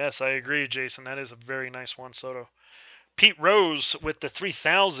 Yes, I agree, Jason. That is a very nice Juan Soto. Pete Rose with the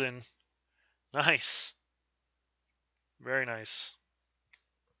 3000. Nice. Very nice.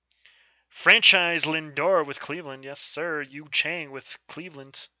 Franchise Lindor with Cleveland. Yes, sir. Yu Chang with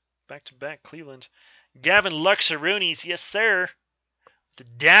Cleveland. Back-to-back Cleveland. Gavin Luxaroonies. Yes, sir. The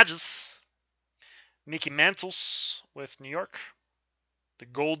Dodgers. Mickey Mantles with New York. The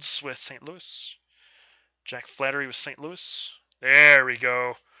Golds with St. Louis. Jack Flattery with St. Louis. There we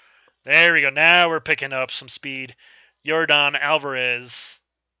go. There we go. Now we're picking up some speed. Yordan Alvarez.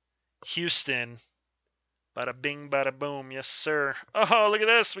 Houston. Bada bing, bada boom. Yes, sir. Oh, look at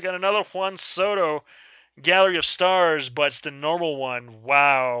this. We got another Juan Soto. Gallery of Stars, but it's the normal one.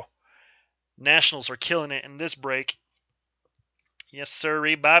 Wow. Nationals are killing it in this break. Yes,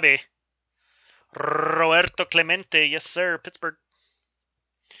 sir, Bobby. Roberto Clemente. Yes, sir. Pittsburgh.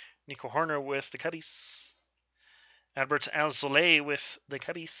 Nico Horner with the Cubbies. Albert Alzolay with the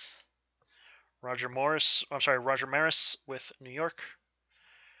Cubbies. Roger Maris with New York.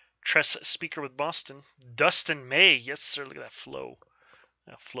 Tress Speaker with Boston. Dustin May. Yes, sir. Look at that flow.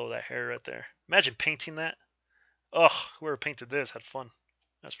 That hair right there. Imagine painting that. Ugh, whoever painted this had fun.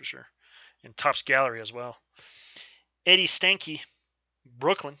 That's for sure. In Topps Gallery as well. Eddie Stanky.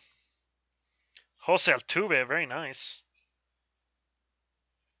 Brooklyn. Jose Altuve. Very nice.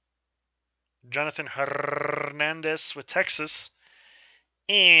 Jonathan Hernandez with Texas.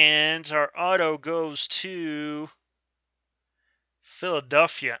 And our auto goes to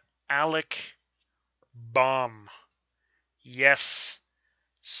Philadelphia. Alec Bohm. Yes,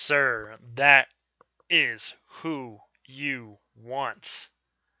 sir. That is who you want.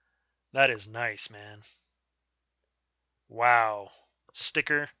 That is nice, man. Wow.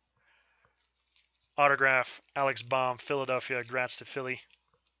 Sticker. Autograph. Alex Bohm. Philadelphia. Grats to Philly.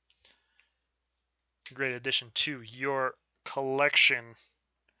 Great addition to your collection.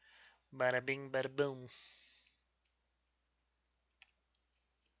 Bada bing, bada boom.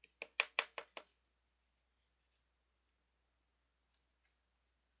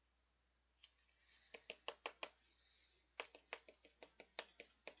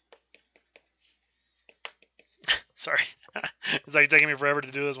 Sorry. It's like taking me forever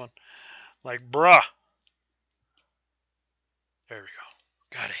to do this one. Like, bruh. There we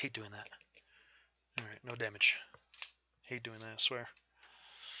go. God, I hate doing that. Alright, no damage. Hate doing that, I swear.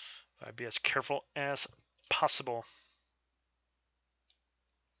 I'd be as careful as possible.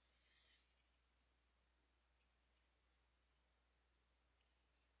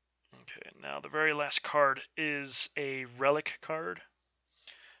 Okay, now the very last card is a relic card.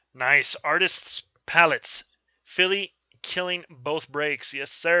 Nice. Artist's Palettes. Philly killing both breaks.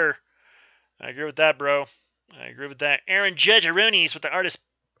 Yes, sir. I agree with that, bro. I agree with that. Aaron Judge-Aroonies with the Artist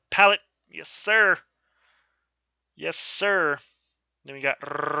Palette. Yes, sir. Yes, sir. Then we got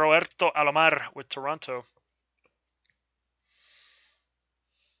Roberto Alomar with Toronto.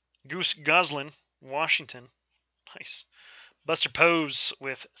 Goose Goslin, Washington. Nice. Buster Pose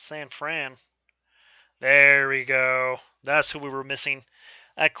with San Fran. There we go. That's who we were missing.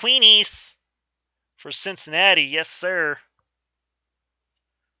 Queenies for Cincinnati. Yes, sir.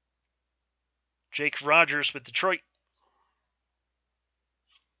 Jake Rogers with Detroit.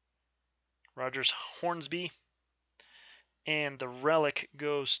 Rogers Hornsby. And the relic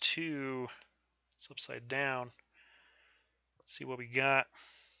goes to... It's upside down. Let's see what we got.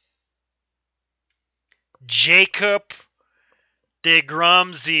 Jacob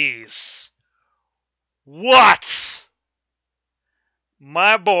DeGromzies. What?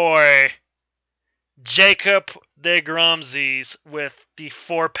 My boy, Jacob DeGromzies with the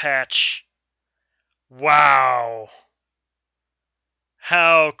 4-patch. Wow.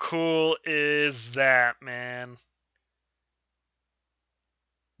 How cool is that, man?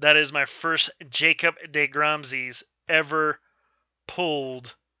 That is my first Jacob DeGromzies ever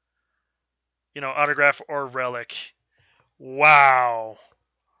pulled, autograph or relic. Wow.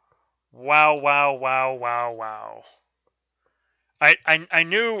 Wow, wow, wow, wow, wow. I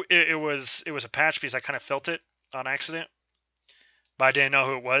knew it was a patch piece. I kind of felt it on accident, but I didn't know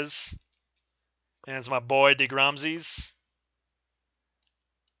who it was. And it's my boy DeGromzies.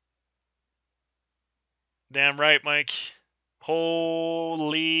 Damn right, Mike.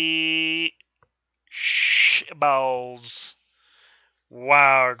 Holy balls.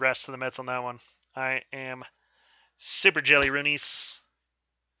 Wow, congrats to the Mets on that one. I am super jelly Roonies.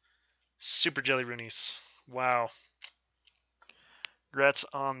 Super jelly Roonies. Wow. Congrats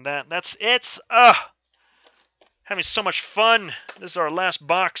on that. That's it. Having so much fun. This is our last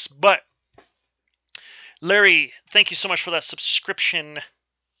box, but Larry, thank you so much for that subscription.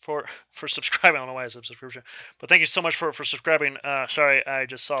 For subscribing. I don't know why I said subscription, but thank you so much for subscribing. Sorry, I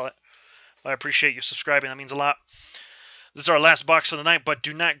just saw it. I appreciate you subscribing. That means a lot. This is our last box of the night, but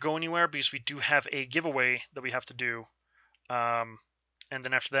do not go anywhere because we do have a giveaway that we have to do. And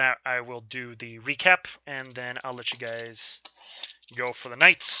then after that, I will do the recap, and then I'll let you guys go for the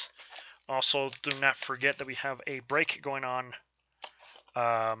night. Also, do not forget that we have a break going on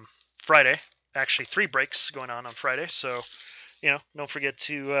Friday. Actually, 3 breaks going on Friday, so... don't forget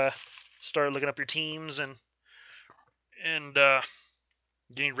to start looking up your teams and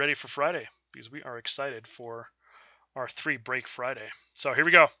getting ready for Friday because we are excited for our 3 break Friday. So here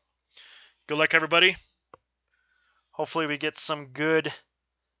we go. Good luck, everybody. Hopefully we get some good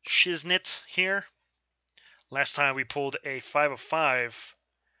shiznit here. Last time we pulled a 5 of 5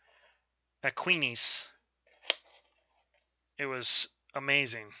 at Queenies. It was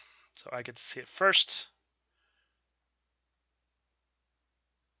amazing. So I get to see it first.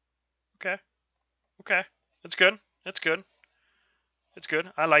 Okay. It's good. It's good. It's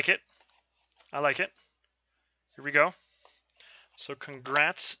good. I like it. I like it. Here we go. So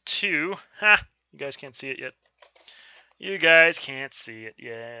congrats to... You guys can't see it yet. You guys can't see it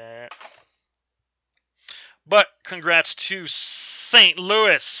yet. But congrats to St.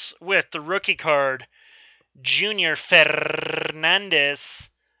 Louis with the rookie card. Junior Fernandez.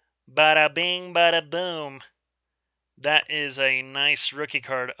 Bada bing, bada boom. That is a nice rookie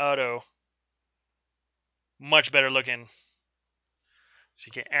card auto. Much better looking. So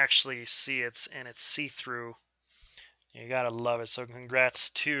you can actually see it, and it's see-through. You gotta love it. So congrats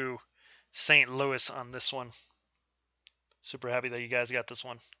to St. Louis on this one. Super happy that you guys got this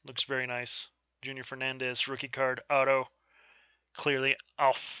one. Looks very nice. Junior Fernandez, rookie card, auto. Clearly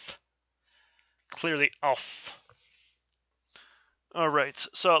off. Clearly off. All right,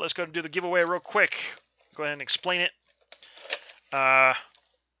 so let's go and do the giveaway real quick. Go ahead and explain it.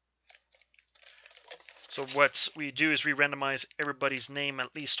 So what we do is we randomize everybody's name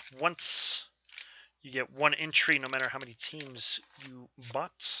at least once. You get 1 entry no matter how many teams you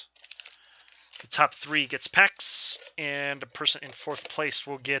bought. The top 3 gets packs, and the person in 4th place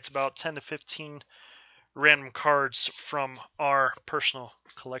will get about 10 to 15 random cards from our personal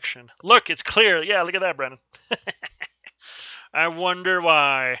collection. Look, it's clear. Yeah, look at that, Brandon. I wonder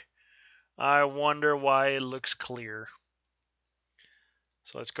why. I wonder why it looks clear.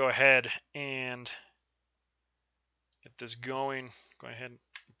 So let's go ahead and get this going. Go ahead and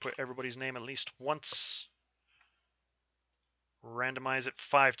put everybody's name at least once. Randomize it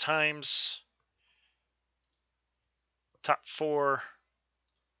 5 times. Top 4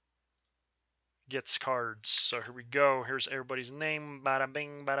 gets cards. So here we go. Here's everybody's name. Bada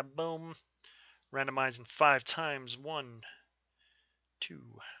bing, bada boom. Randomizing 5 times. 1, 2,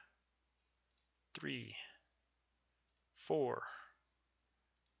 3, 4,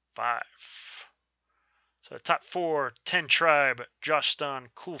 5. So the top 4, 10 Tribe, Josh Stun,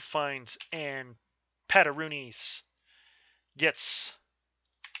 Cool Finds, and Pataroonies gets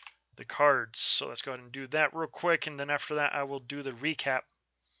the cards. So let's go ahead and do that real quick, and then after that I will do the recap.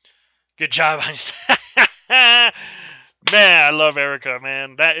 Good job. Man, I love Erica,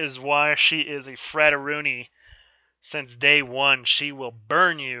 man. That is why she is a Frataroonie since day one. She will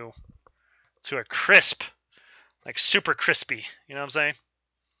burn you to a crisp, like super crispy. You know what I'm saying?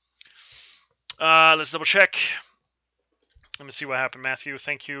 Let's double check. Let me see what happened, Matthew.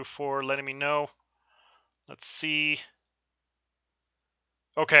 Thank you for letting me know. Let's see.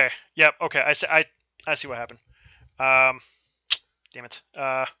 Okay. Yep. Okay. I see what happened. Damn it.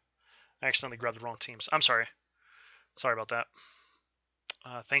 I accidentally grabbed the wrong teams. I'm sorry. Sorry about that.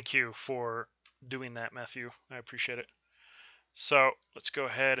 Thank you for doing that, Matthew. I appreciate it. So let's go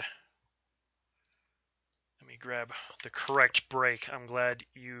ahead. Let me grab the correct break. I'm glad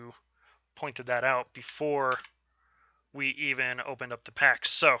you pointed that out before we even opened up the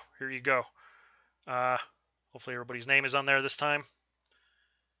packs. So here you go. Hopefully everybody's name is on there this time.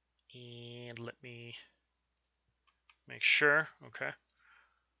 And let me make sure. Okay.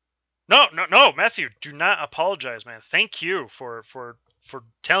 No, Matthew, do not apologize, man. Thank you for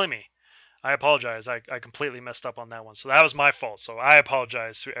telling me. I apologize. I completely messed up on that one. So that was my fault. So I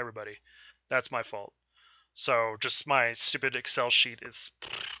apologize to everybody. That's my fault. So just my stupid Excel sheet is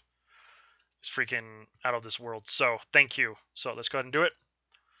freaking out of this world. So thank you. So let's go ahead and do it.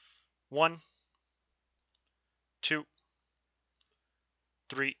 1, 2,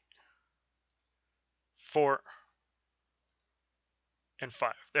 3, 4, and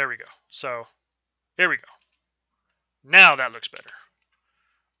 5. There we go. So here we go. Now that looks better.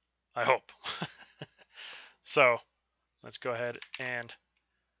 I hope. So let's go ahead and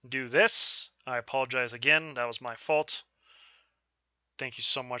do this. I apologize again. That was my fault. Thank you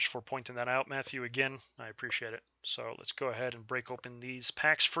so much for pointing that out, Matthew, again. I appreciate it. So let's go ahead and break open these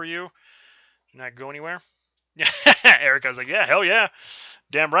packs for you. Do not go anywhere. Yeah, Erica's like, yeah, hell yeah.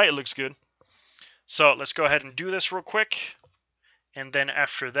 Damn right, it looks good. So let's go ahead and do this real quick. And then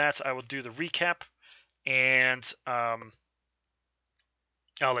after that, I will do the recap. And I'll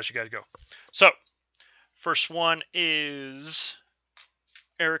let you guys go. So, first one is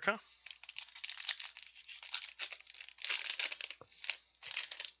Erica.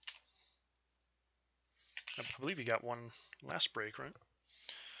 I believe you got one last break, right?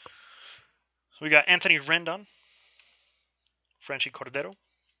 So we got Anthony Rendon, Franchi Cordero,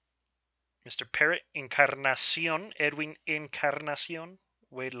 Mr. Parrot, Encarnacion, Edwin Encarnacion,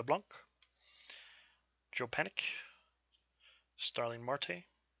 Wade LeBlanc, Joe Panic, Starling Marte,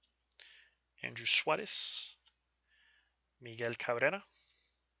 Andrew Suarez, Miguel Cabrera,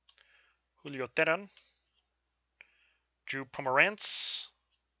 Julio Teran, Drew Pomerantz,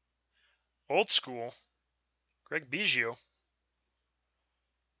 Old School, Greg Biggio,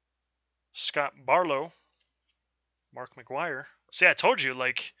 Scott Barlow, Mark McGuire. See, I told you,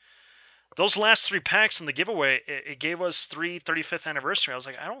 like, those last 3 packs in the giveaway, it gave us 3 35th anniversary. I was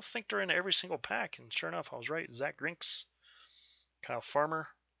like, I don't think they're in every single pack. And sure enough, I was right. Zach Grinks, Kyle Farmer,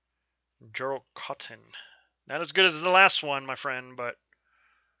 Gerald Cotton. Not as good as the last one, my friend, but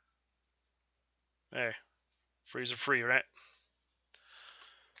hey, frees are free, right?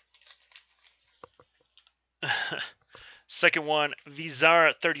 Second one,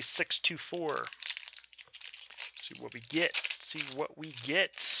 Vizar 3624. See what we get. See what we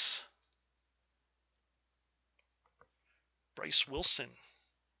get. Bryce Wilson.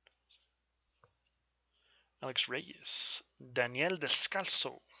 Alex Reyes. Daniel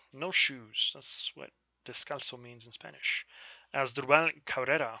Descalzo. No shoes. That's what Descalzo means in Spanish. Asdrubal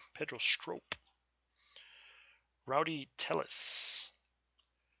Cabrera. Pedro Strop. Rowdy Tellis.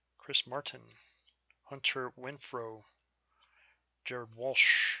 Chris Martin. Hunter Winfro. Jared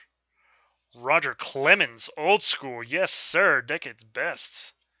Walsh. Roger Clemens. Old school. Yes, sir. Decade's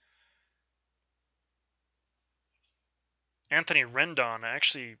best. Anthony Rendon. I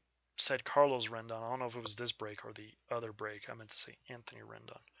actually said Carlos Rendon. I don't know if it was this break or the other break. I meant to say Anthony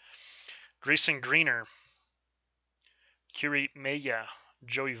Rendon. Grayson Greener. Kiri Maya.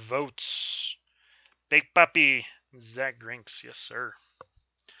 Joey Votes. Big Papi. Zach Grinks. Yes, sir.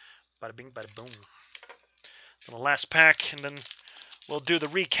 Bada bing, bada boom. And the last pack, and then we'll do the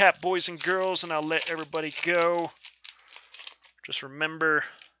recap, boys and girls, and I'll let everybody go. Just remember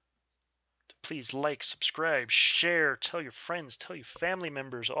to please like, subscribe, share, tell your friends, tell your family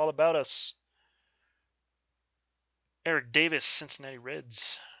members all about us. Eric Davis, Cincinnati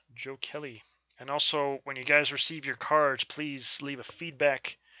Reds. Joe Kelly. And also, when you guys receive your cards, please leave a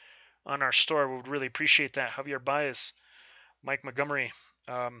feedback on our store. We would really appreciate that. Javier Baez, Mike Montgomery.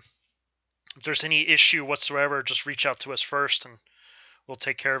 If there's any issue whatsoever, just reach out to us first, and we'll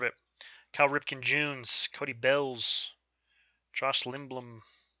take care of it. Cal Ripken Junes, Cody Bells, Josh Lindblom,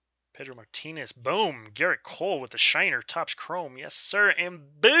 Pedro Martinez. Boom. Garrett Cole with the shiner. Topps Chrome. Yes, sir. And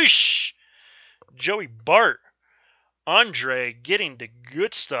boosh. Joey Bart. Andre getting the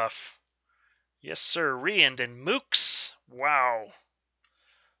good stuff. Yes, sir. And then Mooks. Wow.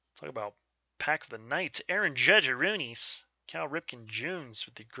 Talk about pack of the night. Aaron Judge Roonies. Cal Ripken Junes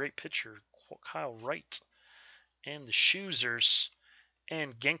with the great pitcher. Kyle Wright. And the Shoesers.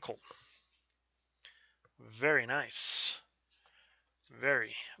 And Genkel. Very nice.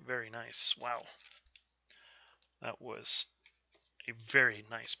 Very, very nice. Wow. That was a very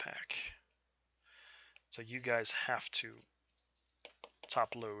nice pack. So you guys have to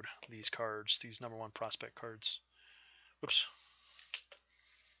top load these cards, these number 1 prospect cards. Whoops.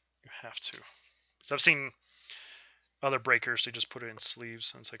 You have to. Because I've seen other breakers, they just put it in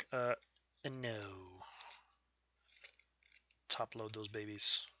sleeves, and it's like, no. Top load those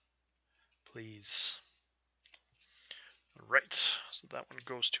babies. Please. Alright, so that one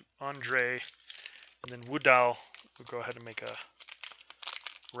goes to Andre. And then Woodall will go ahead and make a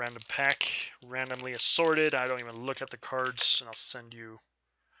random pack, randomly assorted. I don't even look at the cards, and I'll send you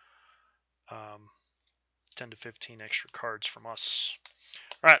 10 to 15 extra cards from us.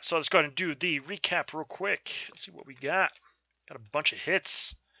 All right, so let's go ahead and do the recap real quick. Let's see what we got. Got a bunch of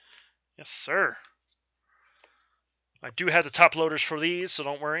hits. Yes, sir. I do have the top loaders for these, so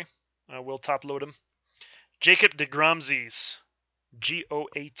don't worry. I will top load them. Jacob DeGromzies.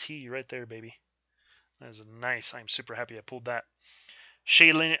 G-O-A-T right there, baby. That is nice. I'm super happy I pulled that.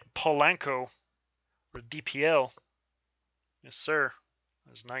 Shaylin Polanco for DPL. Yes, sir.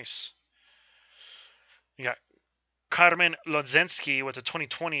 That was nice. You got Carmen Lodzensky with a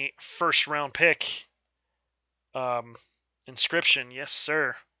 2020 first round pick. Inscription. Yes,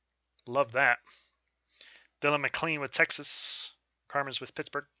 sir. Love that. Dylan McLean with Texas. Carmen's with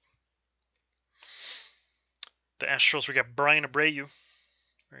Pittsburgh. The Astros, we got Brian Abreu.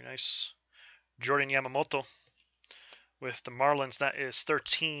 Very nice. Jordan Yamamoto. With the Marlins, that is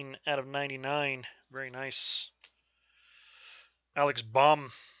 13 out of 99. Very nice. Alex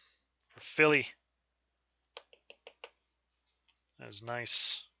Baum for Philly. That is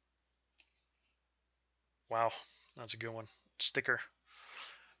nice. Wow, that's a good one. Sticker.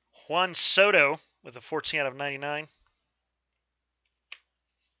 Juan Soto with a 14 out of 99.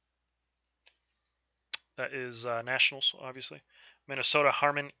 That is Nationals, obviously. Minnesota,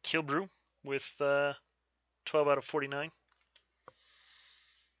 Harmon Killebrew with 12 out of 49.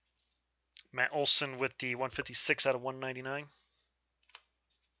 Matt Olson with the 156 out of 199.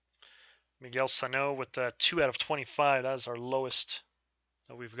 Miguel Sano with the 2 out of 25. That is our lowest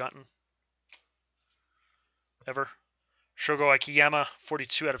that we've gotten ever. Shogo Akiyama,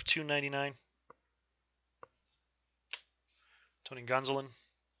 42 out of 299. Tony Gonzalez,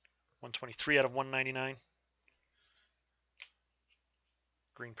 123 out of 199.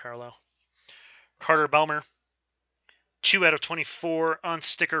 Green parallel. Carter Balmer, 2 out of 24 on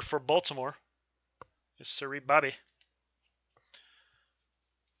sticker for Baltimore. Yes, sir, Bobby.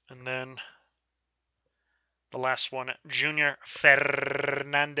 And then the last one, Junior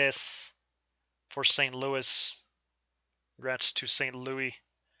Fernandez for St. Louis. Congrats to St. Louis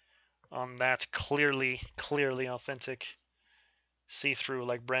on that clearly authentic see-through,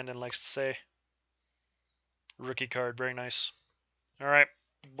 like Brandon likes to say. Rookie card, very nice. All right,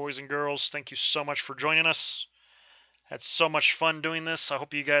 boys and girls, thank you so much for joining us. Had so much fun doing this. I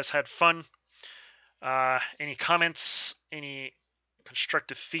hope you guys had fun. Any comments, any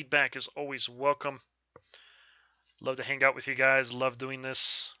constructive feedback is always welcome. Love to hang out with you guys. Love doing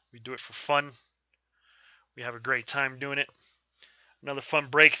this. We do it for fun. We have a great time doing it. Another fun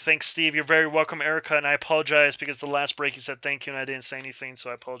break. Thanks, Steve. You're very welcome, Erica. And I apologize because the last break you said thank you and I didn't say anything,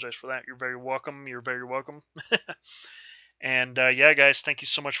 so I apologize for that. You're very welcome. You're very welcome. And yeah, guys, thank you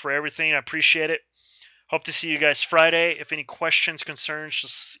so much for everything. I appreciate it. Hope to see you guys Friday. If any questions, concerns,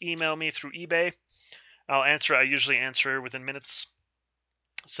 just email me through eBay. I'll answer. I usually answer within minutes.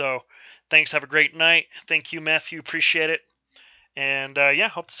 So thanks. Have a great night. Thank you, Matthew. Appreciate it. And yeah,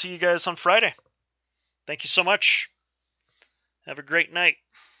 hope to see you guys on Friday. Thank you so much. Have a great night.